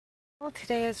Well,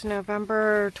 today is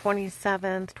November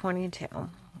 27th, 22.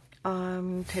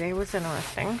 Today was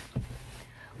interesting.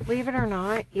 Believe it or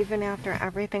not, even after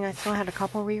everything, I still had a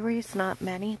couple rereads, not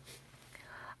many.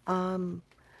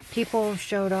 People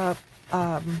showed up,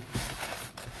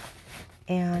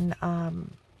 and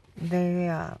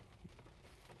they,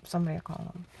 somebody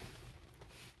called them,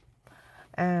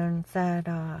 and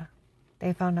said,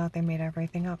 they found out they made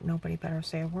everything up. Nobody better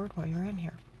say a word while you're in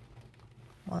here.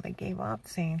 Well, they gave up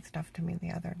saying stuff to me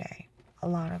the other day. A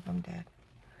lot of them did.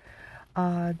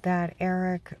 That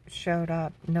Eric showed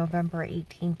up November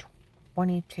 18,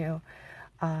 22.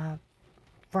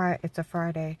 It's a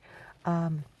Friday.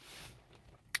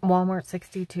 Walmart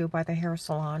 62 by the hair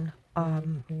salon.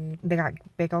 They got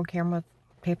big old camera with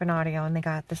tape and audio, and they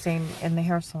got the same in the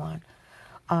hair salon.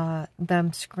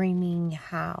 Them screaming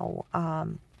how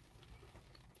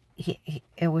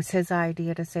it was his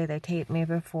idea to say they taped me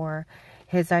before,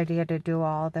 his idea to do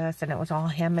all this, and it was all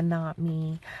him and not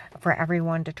me, for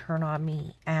everyone to turn on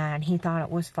me, and he thought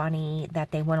it was funny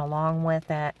that they went along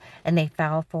with it, and they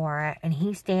fell for it, and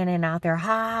he's standing out there,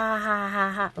 ha, ha,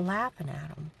 ha, ha, laughing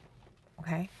at him,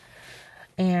 okay?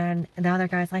 And the other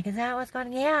guy's like, is that what's going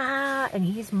on? Yeah, and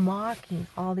he's mocking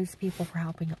all these people for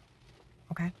helping him,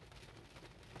 okay?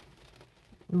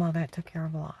 Well, that took care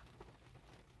of a lot.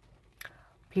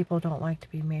 People don't like to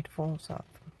be made fools of.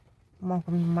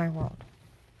 Welcome to my world.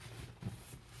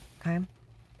 Okay?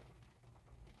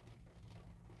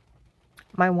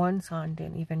 My one son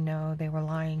didn't even know they were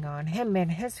lying on him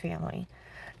and his family,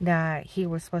 that he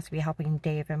was supposed to be helping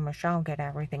Dave and Michelle get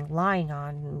everything, lying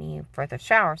on me for the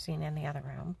shower scene in the other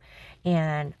room,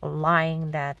 and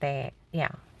lying that they're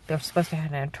supposed to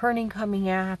have an attorney coming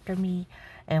after me.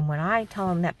 And when I tell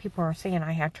them that people are saying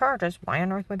I have charges, why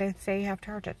on earth would they say you have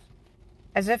charges?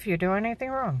 As if you do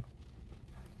anything wrong.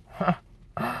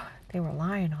 They were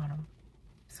lying on him.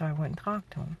 So I wouldn't talk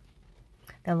to him.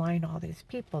 They lied to all these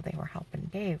people. They were helping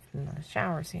Dave in the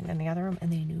shower scene in the other room,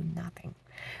 and they knew nothing.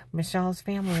 Michelle's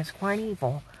family is quite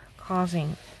evil,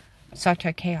 causing such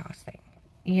a chaos thing.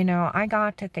 You know, I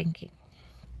got to thinking.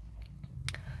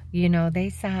 You know, they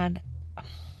said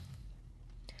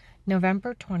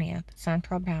November 20th,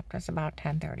 Central Baptist, about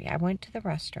 10:30. I went to the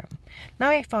restroom. Now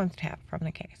my phone's tapped from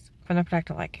the case. From the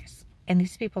protective light case. And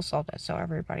these people sold it, so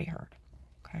everybody heard.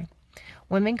 Okay.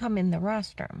 Women come in the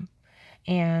restroom,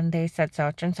 and they said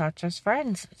such and such's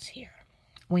friends is here.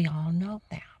 We all know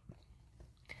that.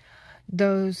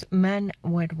 Those men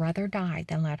would rather die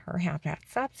than let her have that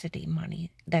subsidy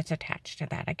money that's attached to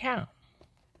that account.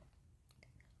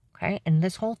 Okay. And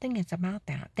this whole thing is about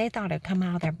that. They thought it'd come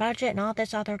out of their budget and all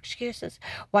this other excuses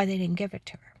why they didn't give it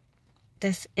to her.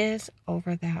 This is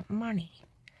over that money.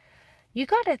 You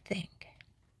got to think,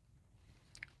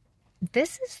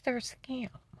 this is their scam.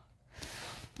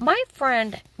 My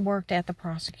friend worked at the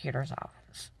prosecutor's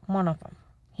office, one of them.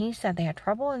 He said they had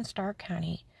trouble in Stark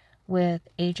County with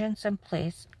agents and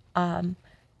police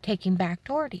taking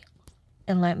backdoor deals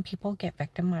and letting people get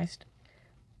victimized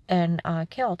and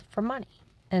killed for money,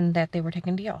 and that they were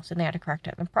taking deals, and they had to correct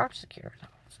it in the prosecutor's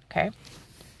office, okay?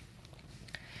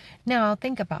 Now,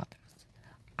 think about this.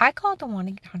 I called the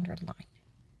 1-800 line.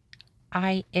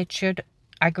 I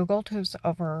Googled who's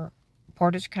over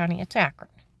Portage County. It's Akron.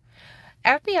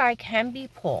 FBI can be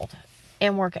pulled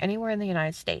and work anywhere in the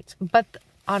United States, but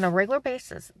on a regular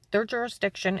basis, their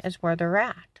jurisdiction is where they're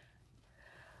at.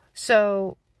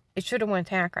 So it should have went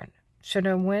to Akron. Should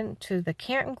have went to the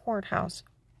Canton Courthouse,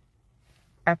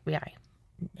 FBI.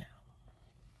 No.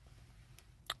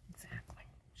 Exactly.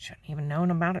 Shouldn't even known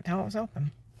about it till it was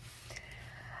open.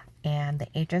 And the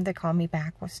agent that called me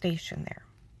back was stationed there.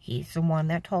 He's the one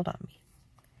that told on me.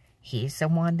 He's the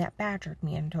one that badgered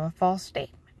me into a false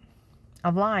statement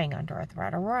of lying under a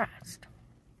threat of arrest.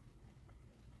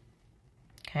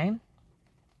 Okay?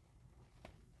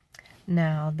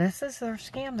 Now, this is their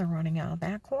scam they're running out of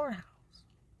that courthouse.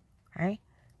 Right?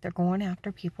 They're going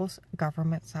after people's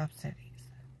government subsidies.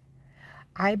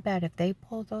 I bet if they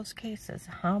pull those cases,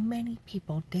 how many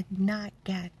people did not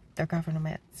get their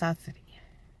government subsidy?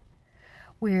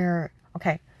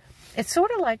 Okay, it's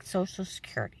sort of like Social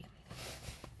Security.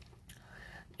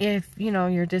 If, you know,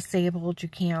 you're disabled, you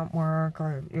can't work,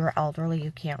 or you're elderly, you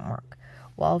can't work.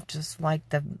 Well, just like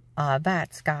the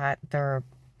vets got their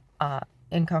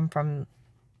income from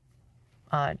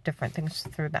different things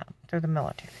through the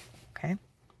military, okay?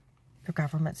 Their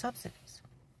government subsidies.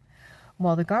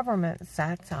 Well, the government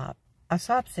sets up a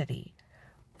subsidy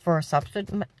for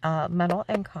supplemental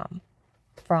income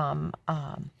from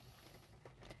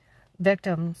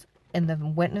victims in the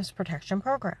witness protection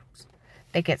programs.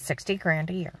 They get $60,000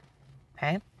 a year.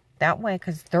 Okay? That way,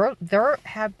 because they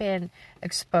have been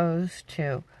exposed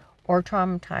to or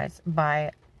traumatized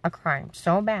by a crime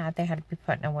so bad they had to be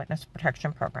put in a witness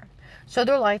protection program. So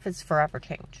their life is forever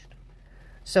changed.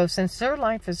 So since their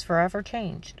life is forever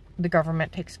changed, the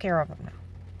government takes care of them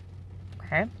now.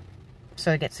 Okay?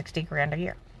 So they get 60 grand a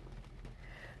year.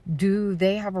 Do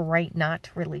they have a right not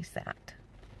to release that?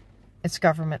 It's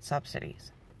government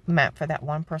subsidies meant for that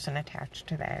one person attached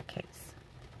to that case.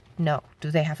 No. Do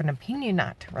they have an opinion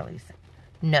not to release it?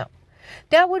 No.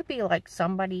 That would be like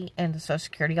somebody in the Social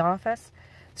Security office.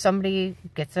 Somebody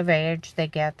gets of age, they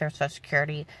get their Social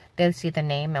Security, they see the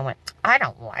name and went, I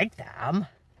don't like them.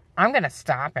 I'm going to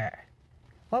stop it.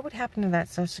 What would happen to that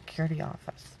Social Security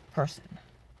office person?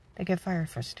 They get fired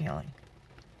for stealing,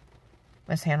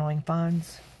 mishandling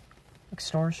funds,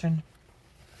 extortion.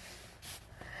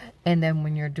 And then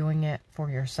when you're doing it for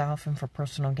yourself and for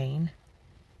personal gain,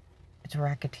 it's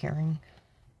racketeering.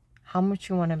 How much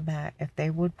you want to bet if they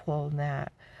would pull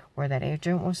that where that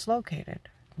agent was located,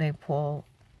 they pull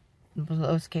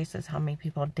those cases, how many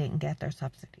people didn't get their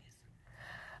subsidies,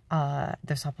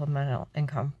 their supplemental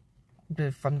income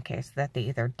from the case, that they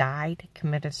either died,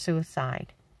 committed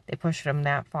suicide, they pushed them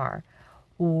that far,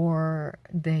 or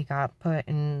they got put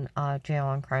in jail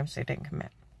on crimes they didn't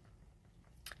commit.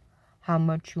 How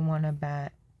much you want to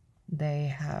bet they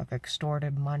have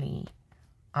extorted money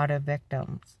out of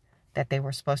victims that they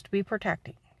were supposed to be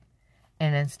protecting,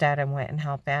 and instead went and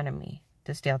helped the enemy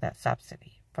to steal that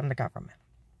subsidy from the government?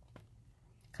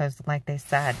 Because like they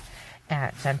said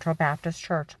at Central Baptist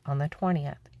Church on the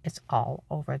 20th, it's all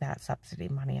over that subsidy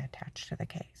money attached to the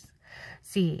case.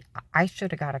 See, I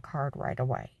should have got a card right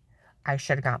away. I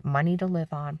should have got money to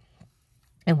live on.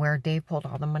 And where Dave pulled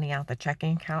all the money out of the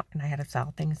checking account, and I had to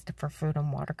sell things for food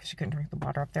and water because you couldn't drink the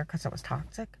water up there because it was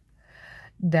toxic,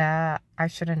 that I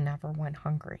should have never went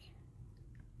hungry.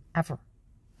 Ever.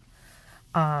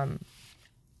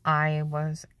 I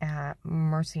was at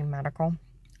Mercy Medical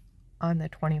on the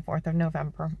 24th of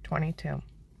November, 22.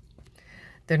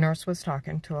 The nurse was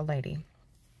talking to a lady.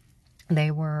 They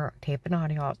were taping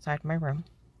audio outside my room.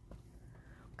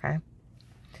 Okay.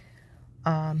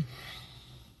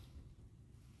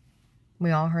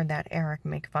 We all heard that Eric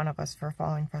make fun of us for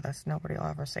falling for this. Nobody will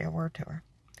ever say a word to her.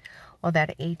 Well,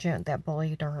 that agent that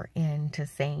bullied her into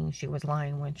saying she was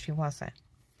lying when she wasn't.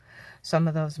 Some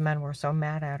of those men were so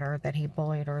mad at her that he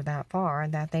bullied her that far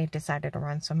that they decided to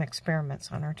run some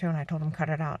experiments on her too. And I told him, cut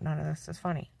it out. None of this is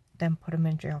funny. Then put him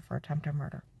in jail for attempted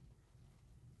murder.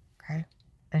 Okay?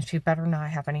 And she better not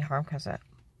have any harm because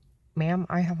ma'am,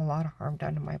 I have a lot of harm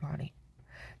done to my body.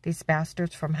 These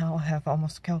bastards from hell have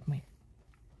almost killed me.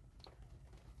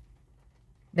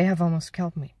 They have almost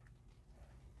killed me.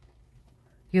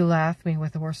 You laugh me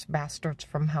with the worst bastards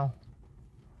from hell.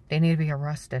 They need to be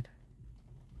arrested.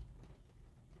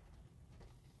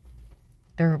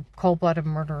 They're cold-blooded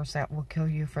murderers that will kill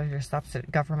you for your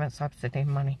government subsidy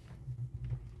money.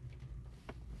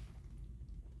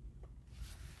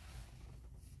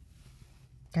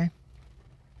 Okay?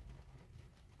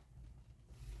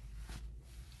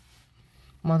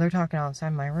 Well, they're talking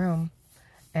outside my room,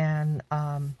 and,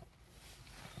 yeah,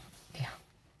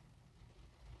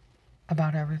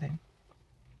 about everything.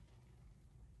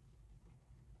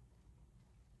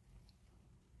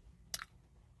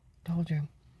 Told you.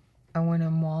 I went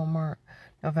in Walmart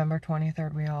November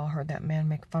 23rd. We all heard that man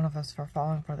make fun of us for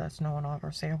falling for this. No one will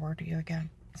ever say a word to you again.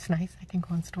 It's nice. I can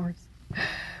go in stores.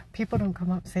 People don't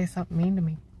come up and say something mean to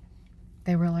me.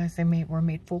 They realize they were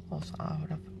made fools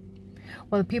out of.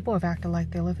 Well, the people have acted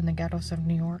like they live in the ghettos of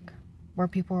New York, where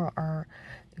people are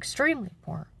extremely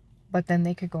poor. But then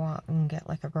they could go out and get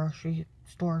like a grocery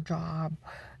store job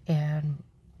and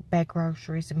bag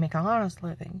groceries and make an honest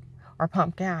living. Or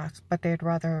pump gas, but they'd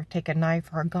rather take a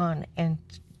knife or a gun and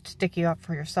stick you up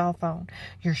for your cell phone,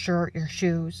 your shirt, your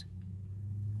shoes,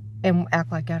 and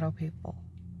act like ghetto people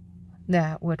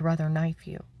that would rather knife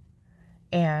you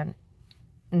and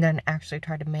then actually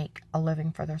try to make a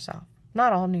living for themselves.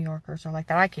 Not all New Yorkers are like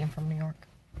that. I came from New York.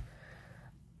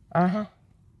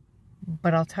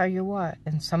 But I'll tell you what,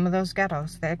 in some of those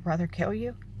ghettos, they'd rather kill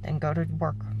you than go to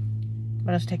work.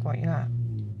 But just take what you got.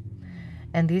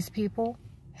 And these people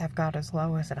have got as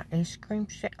low as an ice cream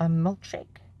a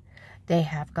milkshake. They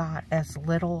have got as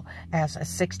little as a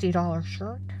 $60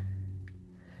 shirt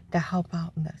to help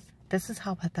out in this. This is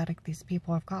how pathetic these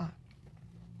people have got.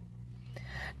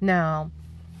 Now,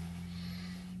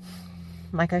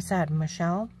 like I said,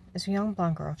 Michelle is a young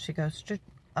blonde girl. She goes to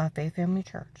Faith Family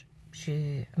Church.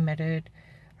 She admitted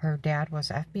her dad was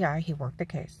FBI. He worked the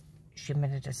case. She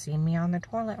admitted to seeing me on the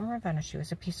toilet in Ravenna. She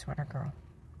was a Peace Sweater girl.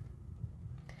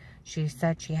 She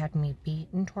said she had me beat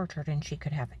and tortured, and she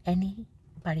could have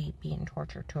anybody beat and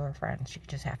tortured to her friends. She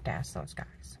just have to ask those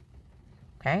guys.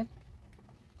 Okay?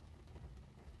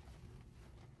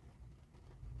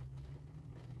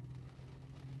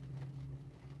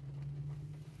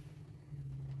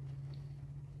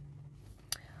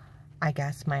 I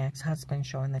guess my ex-husband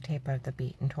showing the tape of the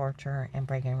beat and torture and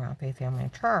breaking around Faith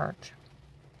Family Church,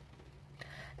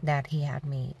 that he had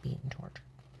me beat and tortured.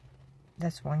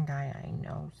 This one guy I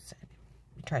know said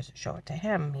he tries to show it to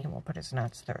him, he will put his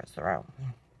nuts through his throat.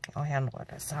 He'll handle it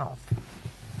himself.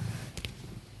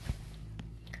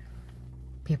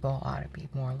 People ought to be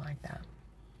more like that.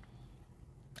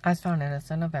 I was found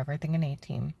innocent of everything in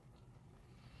 18.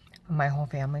 My whole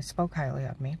family spoke highly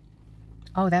of me.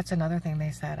 Oh, that's another thing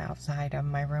they said outside of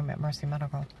my room at Mercy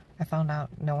Medical. I found out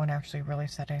no one actually really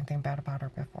said anything bad about her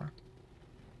before.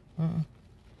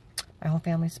 My whole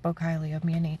family spoke highly of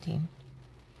me in 18.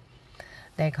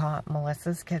 They caught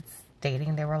Melissa's kids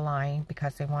stating they were lying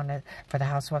because they wanted, for the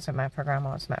house wasn't meant for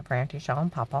Grandma, it was meant for Auntie Shell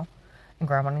and Papa. And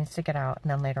Grandma needs to get out,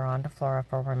 and then later on to Flora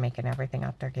for we're making everything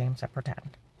up their games of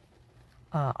pretend.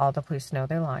 All the police know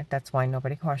they lied. That's why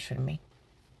nobody questioned me.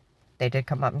 They did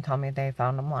come up and tell me they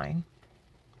found them lying,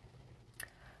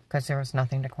 because there was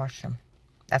nothing to question.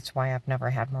 That's why I've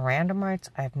never had Miranda rights.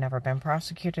 I've never been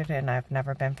prosecuted, and I've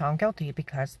never been found guilty,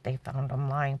 because they found them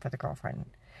lying for the girlfriend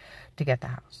to get the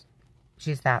house.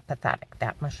 She's that pathetic,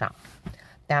 that Michelle.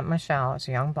 That Michelle is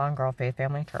a young blonde girl, Faith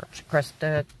Family Church.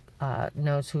 Krista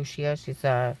knows who she is. She's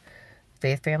a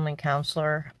Faith Family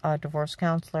counselor, divorce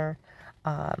counselor.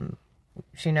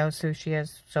 She knows who she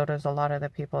is. So does a lot of the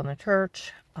people in the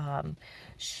church.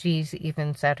 She's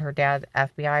even said her dad,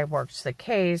 FBI, works the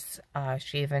case.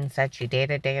 She even said she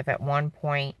dated Dave at one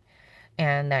point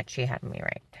and that she had me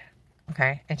raped.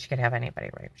 Okay? And she could have anybody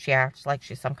raped. She acts like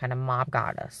she's some kind of mob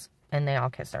goddess. And they all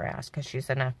kiss her ass because she's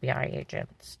an FBI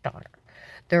agent's daughter.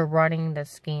 They're running the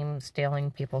scheme,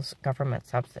 stealing people's government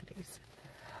subsidies.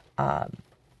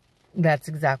 That's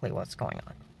exactly what's going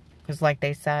on. Because like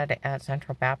they said at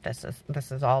Central Baptist,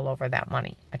 this is all over that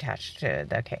money attached to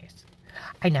the case.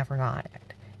 I never got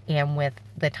it. And with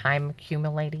the time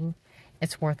accumulating,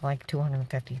 it's worth like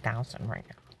 $250,000 right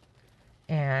now.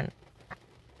 And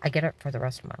I get it for the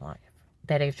rest of my life.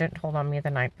 That agent told on me the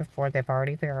night before. They've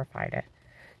already verified it.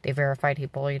 They verified he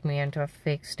bullied me into a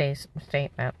fake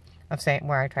statement of saying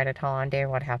where I try to tell on Dave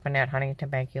what happened at Huntington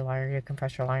Bank. You liar, you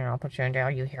confess your lying, I'll put you in jail.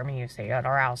 You hear me, you say it,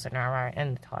 or else. And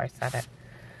until I said it.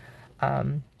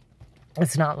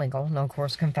 It's not legal. No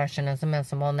coerced confession is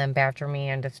admissible. And then badger me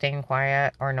into staying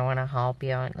quiet or no one to help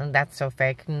you. And that's so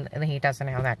fake. And he doesn't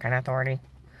have that kind of authority.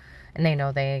 And they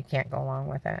know they can't go along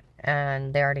with it.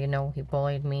 And they already know he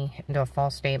bullied me into a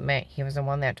false statement. He was the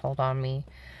one that told on me.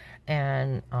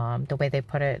 And the way they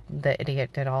put it, the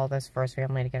idiot did all this for his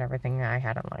family to get everything I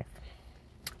had in life.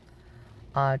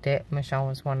 Michelle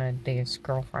was one of Dave's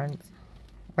girlfriends.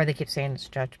 Where they keep saying it's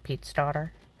Judge Pete's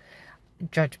daughter.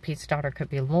 Judge Pete's daughter could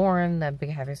be Lauren, the big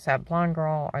heavy-set blonde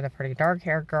girl, or the pretty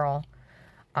dark-haired girl.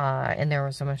 And there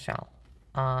was a Michelle.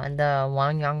 And the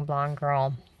one young blonde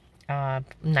girl,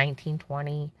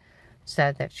 1920,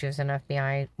 said that she was an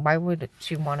FBI. Why would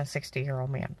she want a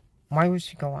 60-year-old man? Why would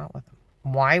she go out with him?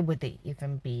 Why would they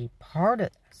even be part of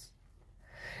this?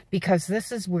 Because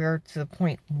this is weird to the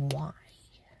point, why?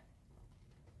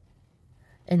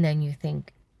 And then you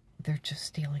think they're just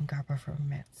stealing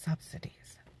government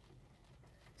subsidies.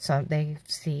 So they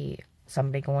see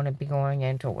somebody going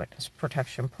into a witness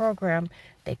protection program.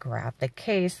 They grab the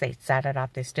case. They set it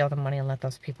up. They steal the money and let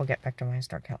those people get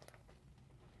victimized or killed.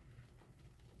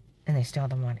 And they steal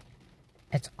the money.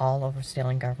 It's all over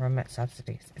stealing government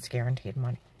subsidies. It's guaranteed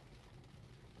money.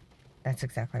 That's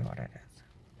exactly what it is.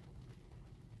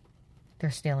 They're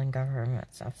stealing government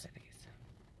subsidies.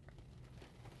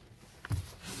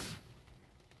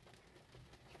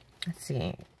 Let's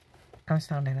see. I was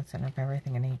found innocent of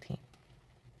everything in 18.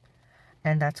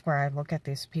 And that's where I look at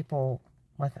these people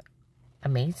with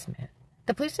amazement.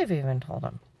 The police have even told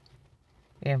them.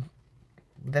 You know,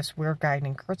 this weird guy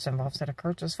named Kurt's involved said if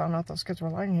Kurt just found out those kids were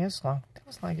lying, he is slow. That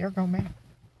was like, you're go man.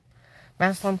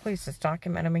 Maslin police is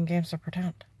documented in games of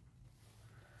pretend.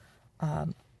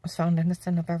 Was found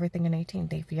innocent of everything in 18.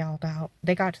 They've yelled out.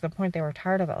 They got to the point they were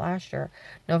tired of it last year.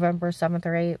 November 7th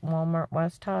or 8th, Walmart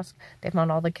West Tusk. They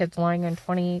found all the kids lying in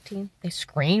 2018. They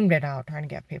screamed it out, trying to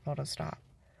get people to stop.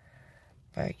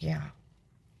 But yeah.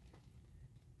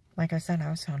 Like I said, I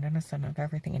was found innocent of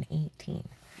everything in 18.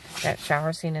 That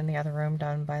shower scene in the other room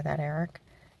done by that Eric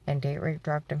and date rape,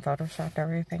 drugged, and photoshopped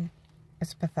everything.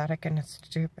 It's pathetic and it's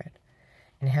stupid.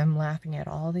 And him laughing at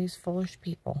all these foolish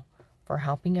people for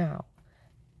helping out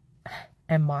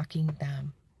and mocking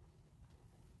them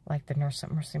Like the nurse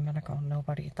at Mercy Medical,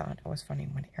 nobody thought it was funny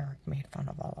when Eric made fun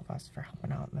of all of us for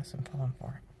helping out in this and falling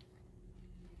for it.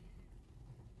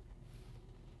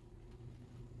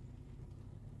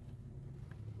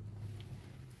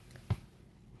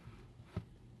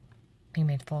 He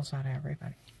made fools out of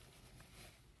everybody.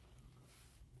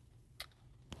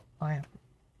 Well,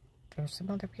 there's some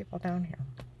other people down here.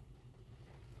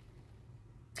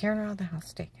 Carrying around the house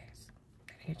state case.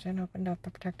 An agent opened up a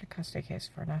protected custody case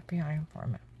for an FBI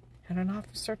informant. Had an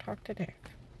officer talk to Dave.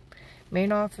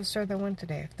 Main officer that went to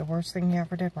Dave. The worst thing you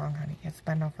ever did wrong, honey, is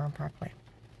bend over improperly.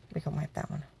 We can wipe that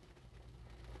one.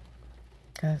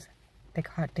 Because they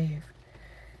caught Dave.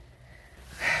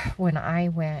 When I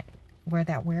went where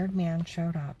that weird man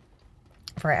showed up,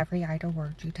 for every idle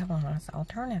word you tell us, I'll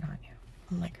turn it on you.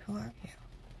 I'm like, who are you?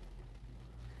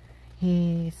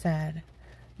 He said,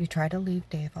 you tried to leave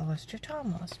Dave, I lost your child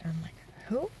molester. I'm like,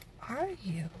 who are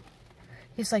you?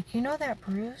 He's like, you know that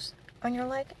bruise on your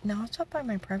leg? No, it's up by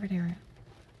my private area,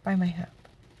 by my hip.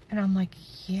 And I'm like,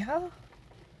 yeah?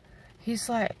 He's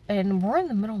like, and we're in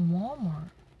the middle of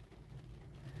Walmart.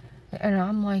 And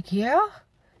I'm like, yeah?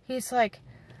 He's like,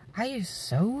 I use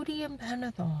sodium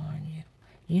pentothal on you.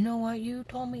 You know what you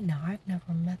told me? Now, I've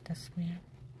never met this man.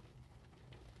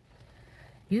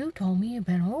 You told me you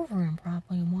bent over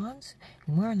improperly once,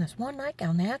 and wearing this one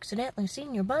nightgown, they accidentally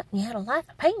seen your butt, and you had a life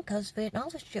of pain because of it, and all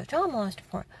this shit, child molester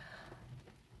for it.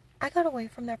 I got away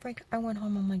from that freak. I went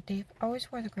home. I'm like, Dave, I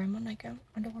always wore the grandma nightgown,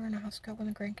 underwear, and a house coat when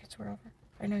the grandkids were over.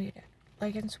 I know you did.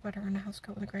 Leggings, sweater, and a house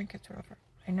coat when the grandkids were over.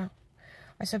 I know.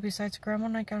 I said, besides the grandma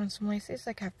nightgown and some laces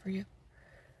I kept for you.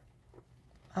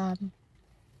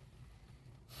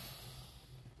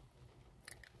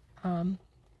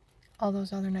 All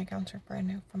those other nightgowns are brand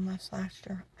new from last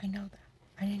year. I know that.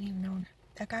 I didn't even know that.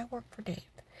 That guy worked for Dave.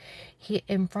 He,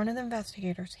 in front of the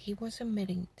investigators, he was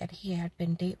admitting that he had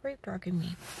been date rape, drugging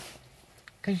me.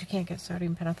 Because you can't get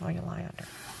sodium pentothal, you lie under.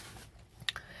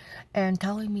 And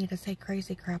telling me to say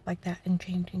crazy crap like that and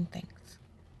changing things.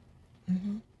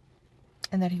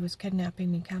 And that he was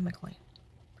kidnapping me chemically.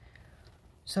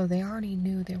 So they already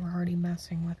knew they were already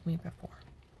messing with me before.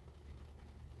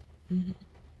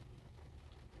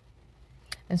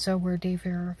 And so where Dave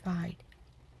verified,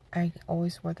 I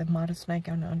always wore the modest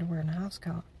nightgown, underwear, and a house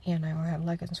coat. And I had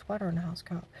leggings, sweater, and a house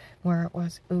coat. Where it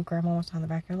was, ooh, grandma was on the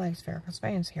back of your legs, varicose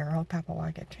veins here, oh, Papa,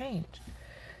 why get changed?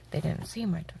 They didn't see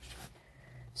my touch.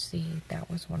 See, that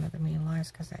was one of the main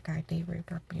lies, because that guy Dave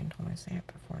raped me and told me to say it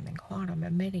before, and then caught him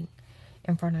admitting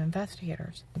in front of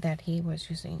investigators that he was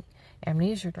using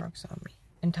amnesia drugs on me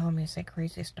and telling me to say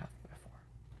crazy stuff before.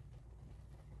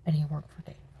 And he worked for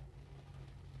Dave.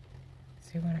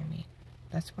 See what I mean?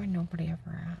 That's why nobody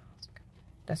ever asked.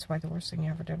 That's why the worst thing you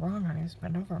ever did wrong, honey, is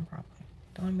bend over improperly.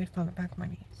 Don't let me feel the back of my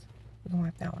knees. We can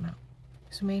wipe that one out.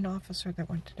 He's the main officer that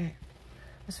went to Dave.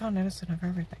 I was found innocent of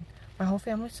everything. My whole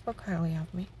family spoke highly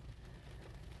of me.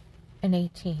 In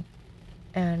 18.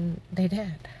 And they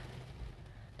did.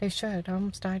 They should. I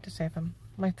almost died to save him.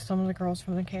 Like some of the girls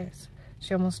from the case.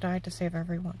 She almost died to save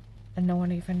everyone. And no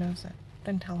one even knows it.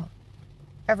 Then tell them.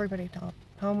 Everybody tell them.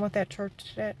 Tell them what that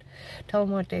church did. Tell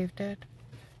them what Dave did.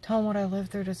 Tell them what I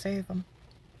lived through to save them.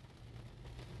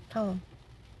 Tell them.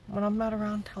 When I'm not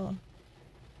around, tell them.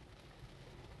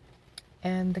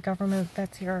 And the government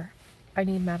that's here, I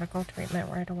need medical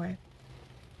treatment right away.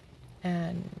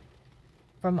 And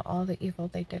from all the evil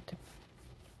they did